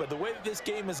 But the way that this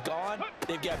game has gone,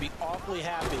 they've got to be awfully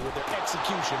happy with their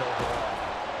execution overall.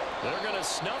 They're going to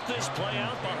snuff this play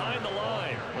out behind the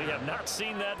line. We have not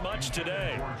seen that much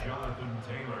today. Jonathan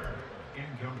Taylor,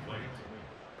 incomplete.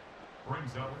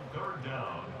 Brings up 3rd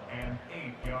down and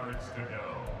 8 yards to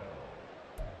go.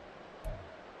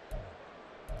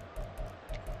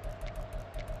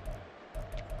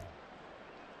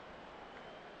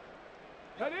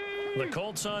 The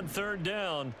Colts on 3rd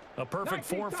down. A perfect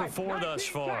 4 for 4 thus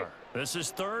far. This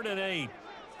is 3rd and 8.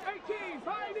 18,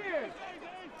 find in.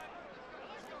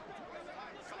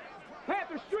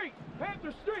 Panther Street,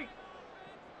 Panther Street.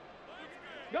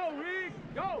 Go, Reed,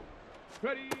 go.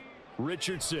 Ready.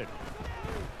 Richardson.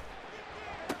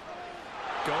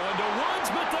 Going to Woods,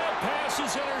 but that pass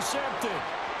is intercepted.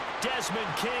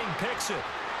 Desmond King picks it.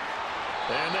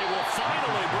 And they will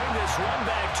finally bring this run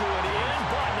back to an end,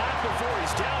 but not before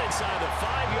he's down inside the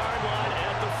 5-yard line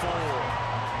at the 4.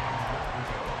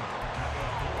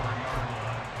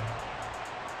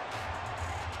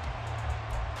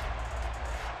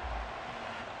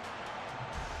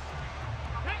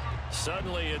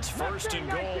 Suddenly it's 1st and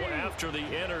goal after the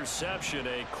interception.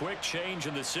 A quick change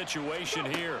in the situation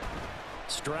here.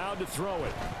 Stroud to throw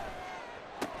it.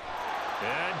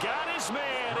 And got his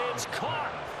man. It's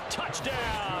caught.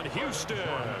 Touchdown, Houston.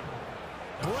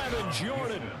 Brevin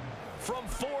Jordan From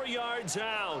 4 yards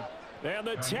out. And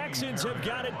the Texans have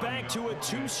got it back to a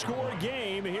 2-score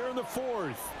game here in the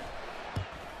 4th.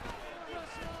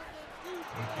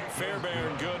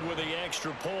 Fairbairn good with the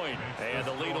extra point. And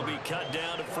the lead will be cut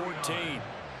down to 14.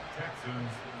 Texans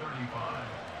 35.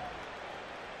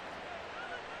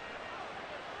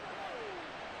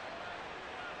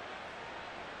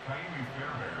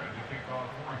 Fairbairn to kick off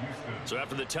for Houston. So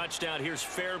after the touchdown, here's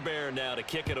Fairbairn now to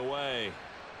kick it away.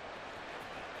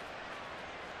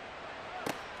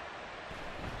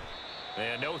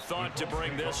 And no thought to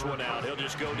bring this one out. He'll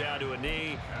just go down to a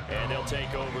knee, and they'll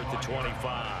take over at the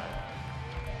 25.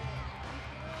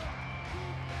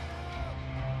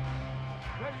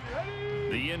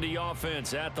 The Indy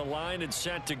offense at the line and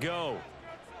set to go.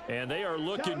 And they are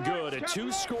looking good. A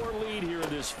 2-score lead here in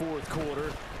this 4th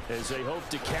quarter as they hope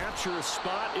to capture a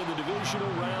spot in the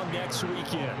divisional round next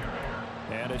weekend.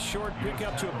 And a short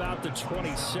pickup to about the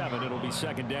 27. It'll be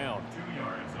 2nd down.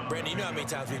 Brandon, you know how many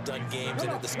times we've done games,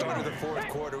 and at the start of the 4th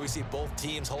quarter, we see both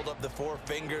teams hold up the 4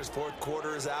 fingers. 4th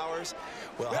quarter is ours.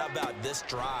 Well, how about this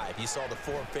drive? You saw the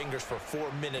 4 fingers for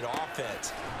 4-minute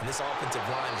offense, and this offensive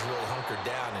line has really hunkered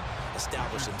down and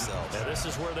established themselves. Now, this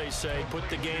is where they say, put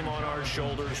the game on our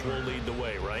shoulders, we'll lead the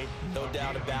way, right? No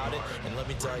doubt about it. And let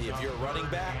me tell you, if you're a running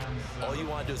back, all you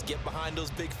want to do is get behind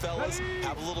those big fellas,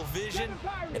 have a little vision,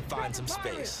 and find some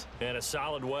space. And a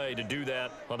solid way to do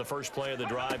that on the first play of the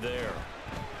drive there.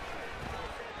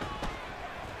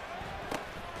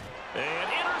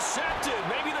 And intercepted.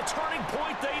 Maybe the turning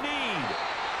point they need.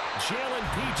 Jalen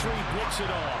Petrie picks it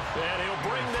off. And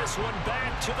he'll bring this one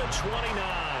back to the 29.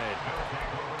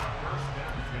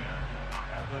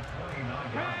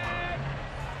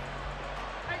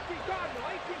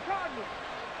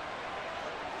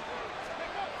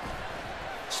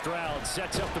 Stroud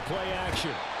sets up the play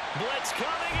action. Blitz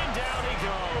coming, and down he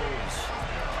goes.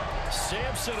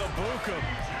 Samson Abukum.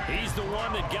 He's the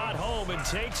one that got home and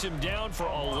takes him down for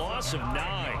a loss of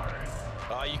 9.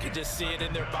 You can just see it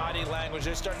in their body language.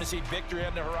 They're starting to see victory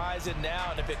on the horizon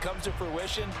now, and if it comes to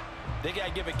fruition, they got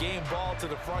to give a game ball to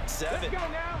the front 7.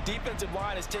 Defensive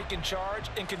line has taken charge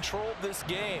and controlled this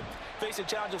game. Face a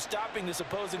challenge of stopping this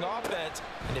opposing offense,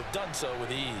 and they've done so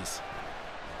with ease.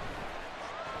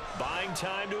 Buying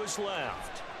time to his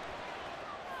left.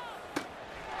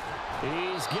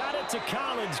 He's got it to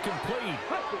Collins, complete.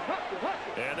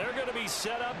 And they're going to be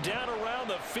set up down around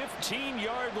the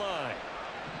 15-yard line.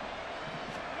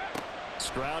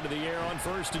 Stroud to the air on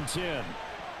 1st and 10.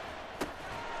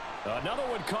 Another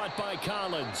one caught by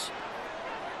Collins.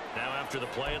 Now after the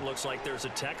play, it looks like there's a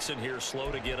Texan here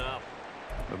slow to get up.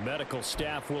 The medical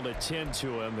staff will attend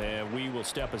to him, and we will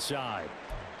step aside.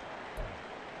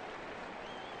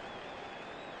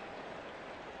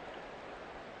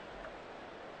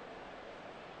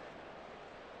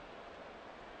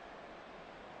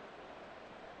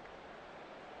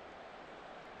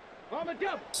 On the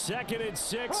double. 2nd and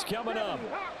 6 coming up.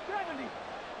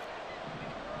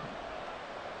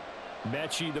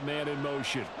 Mechie, the man in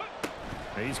motion.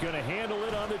 He's going to handle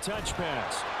it on the touch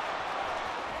pass.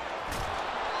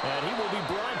 And he will be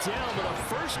brought down, but a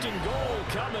 1st and goal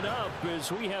coming up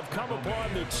as we have come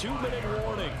upon the 2-minute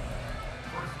warning.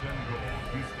 1st and goal,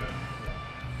 Houston.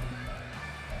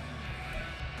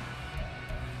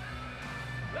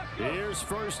 Here's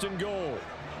 1st and goal.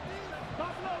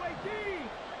 Buffalo 18.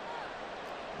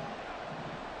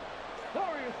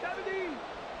 Warriors 70.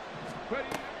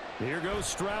 Ready. Here goes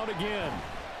Stroud again.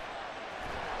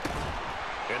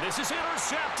 And this is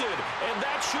intercepted, and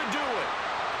that should do it.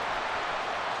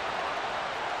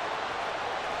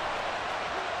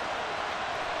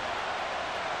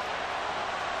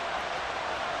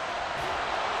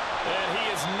 And he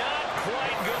is not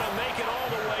quite going to make it all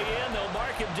the way in. They'll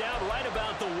mark him down right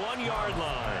about the 1-yard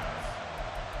line.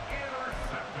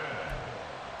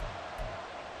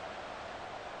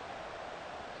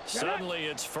 Suddenly,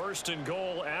 it's 1st and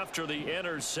goal after the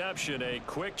interception. A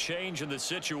quick change in the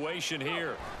situation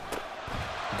here.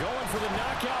 Going for the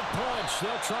knockout punch.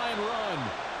 They'll try and run.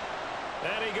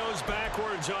 And he goes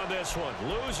backwards on this one,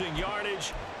 losing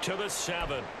yardage to the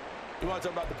 7. You want to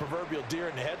talk about the proverbial deer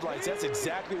in the headlights? That's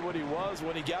exactly what he was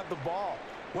when he got the ball.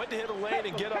 Went to hit a lane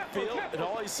and get upfield, and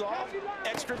all he saw,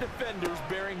 extra defenders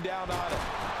bearing down on it.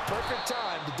 Perfect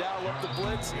time to dial up the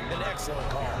blitz. An excellent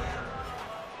call.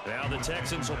 Now the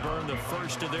Texans will burn the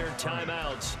first of their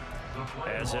timeouts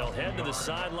as they'll head to the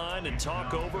sideline and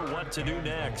talk over what to do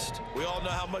next. We all know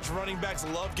how much running backs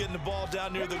love getting the ball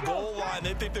down near the goal line.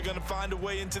 They think they're going to find a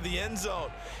way into the end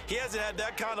zone. He hasn't had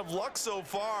that kind of luck so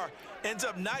far. Ends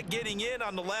up not getting in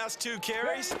on the last 2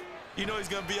 carries. You know he's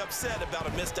going to be upset about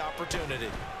a missed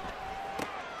opportunity.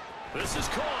 This is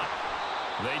caught.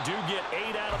 They do get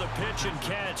 8 out of the pitch and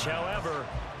catch. However,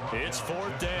 it's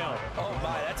 4th down. Oh,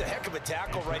 my, that's a heck of a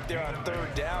tackle right there on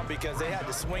 3rd down because they had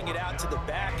to swing it out to the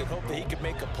back and hope that he could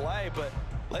make a play. But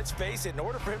let's face it, in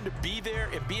order for him to be there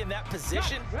and be in that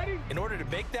position, in order to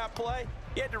make that play,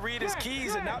 he had to read his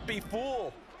keys and not be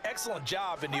fooled. Excellent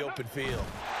job in the open field.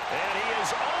 And he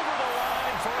is over the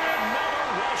line for another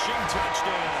rushing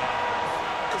touchdown.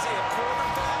 Is he a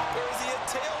quarterback or is he a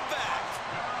tailback?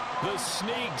 The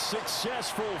sneak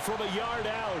successful from a yard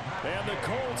out, and the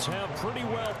Colts have pretty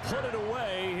well put it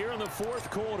away here in the 4th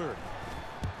quarter.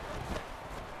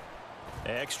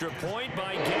 Extra point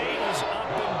by Gaines, up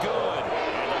and good.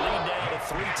 And the lead down to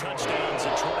 3 touchdowns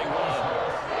at 21.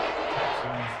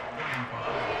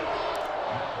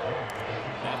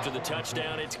 After the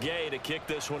touchdown, it's Gay to kick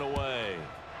this one away.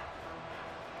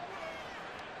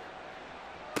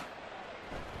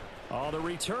 Oh, the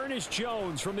return is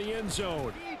Jones from the end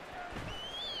zone.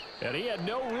 And he had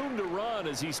no room to run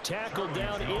as he's tackled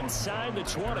down inside the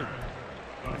 20.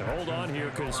 And hold on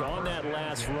here, because on that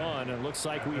last run, it looks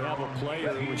like we have a player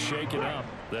who was shaken up.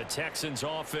 The Texans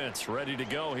offense ready to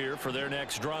go here for their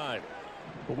next drive.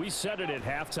 Well, we said it at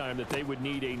halftime that they would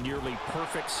need a nearly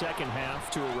perfect 2nd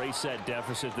half to erase that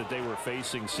deficit that they were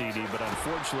facing, CD. But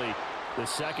unfortunately, the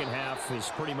 2nd half has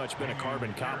pretty much been a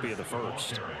carbon copy of the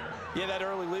 1st. Yeah, that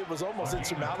early lead was almost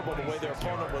insurmountable the way their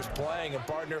opponent was playing. And,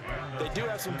 partner, they do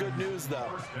have some good news, though.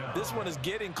 This one is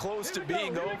getting close to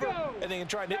being over, and they can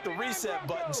try and hit the reset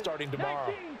button starting tomorrow.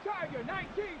 19 Tiger,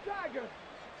 19 Tiger.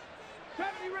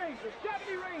 70 Ranger,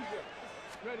 70 Ranger.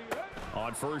 Ready,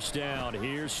 On 1st down,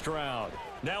 here's Stroud.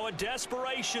 Now a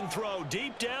desperation throw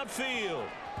deep downfield.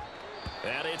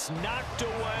 And it's knocked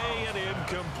away and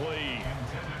incomplete.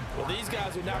 Well, these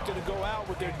guys are not going to go out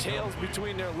with their tails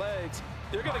between their legs.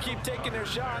 They're going to keep taking their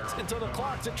shots until the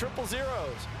clock's at 000.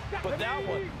 But that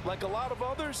one, like a lot of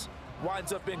others,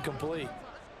 winds up incomplete.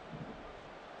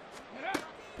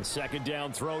 The 2nd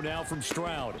down throw now from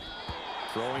Stroud.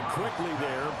 Throwing quickly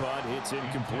there, but it's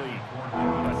incomplete.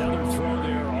 Another throw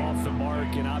there off the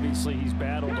mark, and obviously he's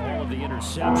battled all of the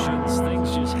interceptions.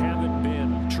 Things just haven't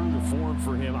been true to form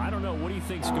for him. I don't know. What do you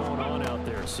think's going on out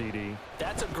there, CD?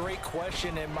 That's a great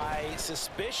question, and my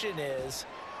suspicion is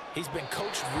He's been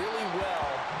coached really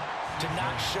well to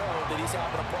not show that he's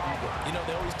having a problem. You know,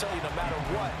 they always tell you no matter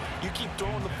what, you keep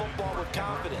throwing the football with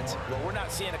confidence. Well, we're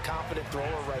not seeing a confident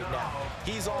thrower right now.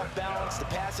 He's off balance, the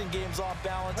passing game's off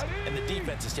balance, and the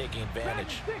defense is taking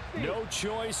advantage. No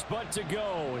choice but to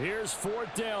go. Here's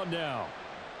 4th down now.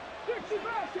 60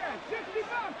 Bobcats, 60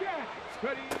 Bobcats.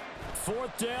 Ready.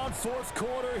 4th down, 4th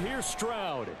quarter. Here's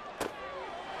Stroud.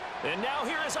 And now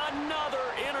here is another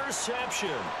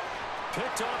interception.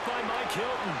 Picked off by Mike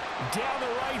Hilton. Down the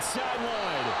right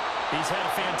sideline. He's had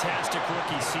a fantastic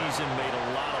rookie season, made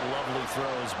a lot of lovely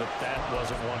throws, but that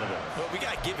wasn't one of them. But we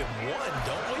got to give him one,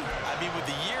 don't we? I mean, with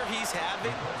the year he's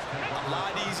having, a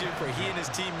lot easier for he and his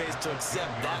teammates to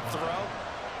accept that throw,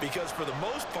 because for the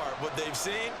most part, what they've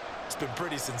seen, it's been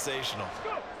pretty sensational.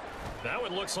 Now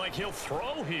it looks like he'll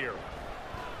throw here.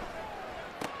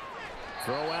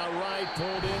 Throw out right,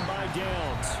 pulled in by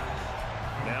Downs.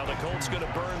 Now the Colts going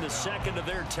to burn the second of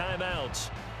their timeouts.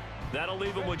 That'll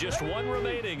leave them with just one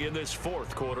remaining in this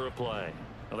 4th quarter of play.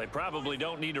 Well, they probably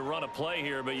don't need to run a play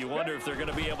here, but you wonder if they're going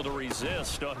to be able to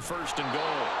resist on 1st and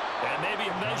goal. And maybe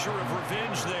a measure of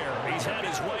revenge there. He's had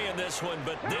his way in this one,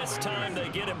 but this time they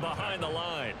get him behind the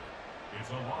line. It's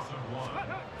a loss of 1.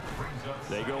 Brings up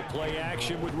They go play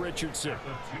action with Richardson. at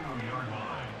the 2-yard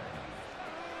line.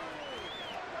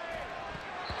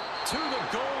 To the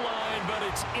goal line, but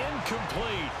it's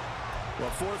incomplete.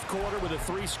 Well, 4th quarter with a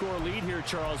 3-score lead here,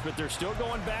 Charles, but they're still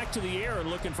going back to the air and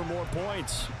looking for more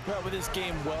points. Well, with this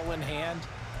game well in hand,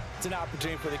 it's an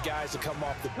opportunity for the guys to come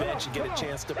off the bench and get a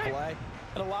chance to play.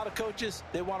 And a lot of coaches,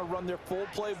 they want to run their full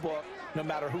playbook no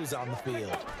matter who's on the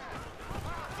field.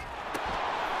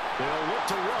 They'll look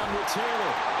to run with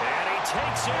Taylor. And he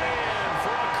takes it in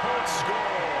for a Colts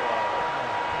score.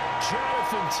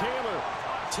 Jonathan Taylor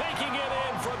Taking it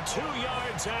in from 2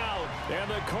 yards out.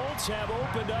 And the Colts have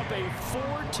opened up a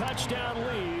 4-touchdown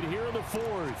lead here in the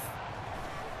 4th.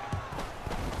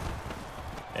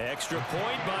 Extra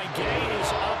point by Gay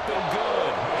is up and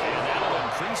good. And that'll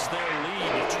increase their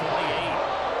lead to 28.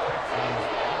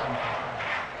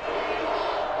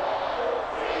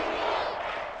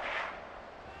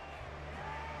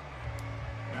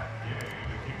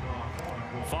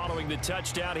 Following the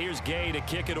touchdown, here's Gay to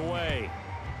kick it away.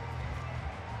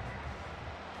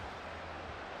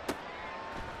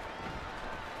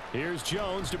 Here's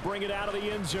Jones to bring it out of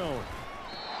the end zone.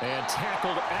 And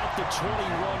tackled at the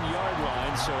 21-yard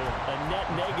line, so a net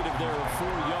negative there of 4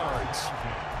 yards.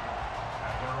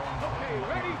 Okay,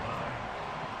 ready?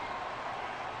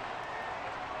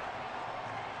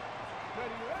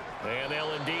 And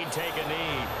they'll indeed take a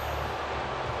knee.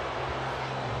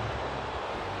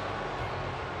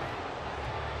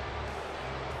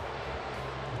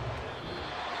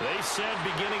 They said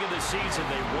beginning of the season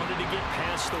they wanted to get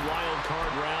past the wild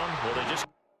card round. Well, they just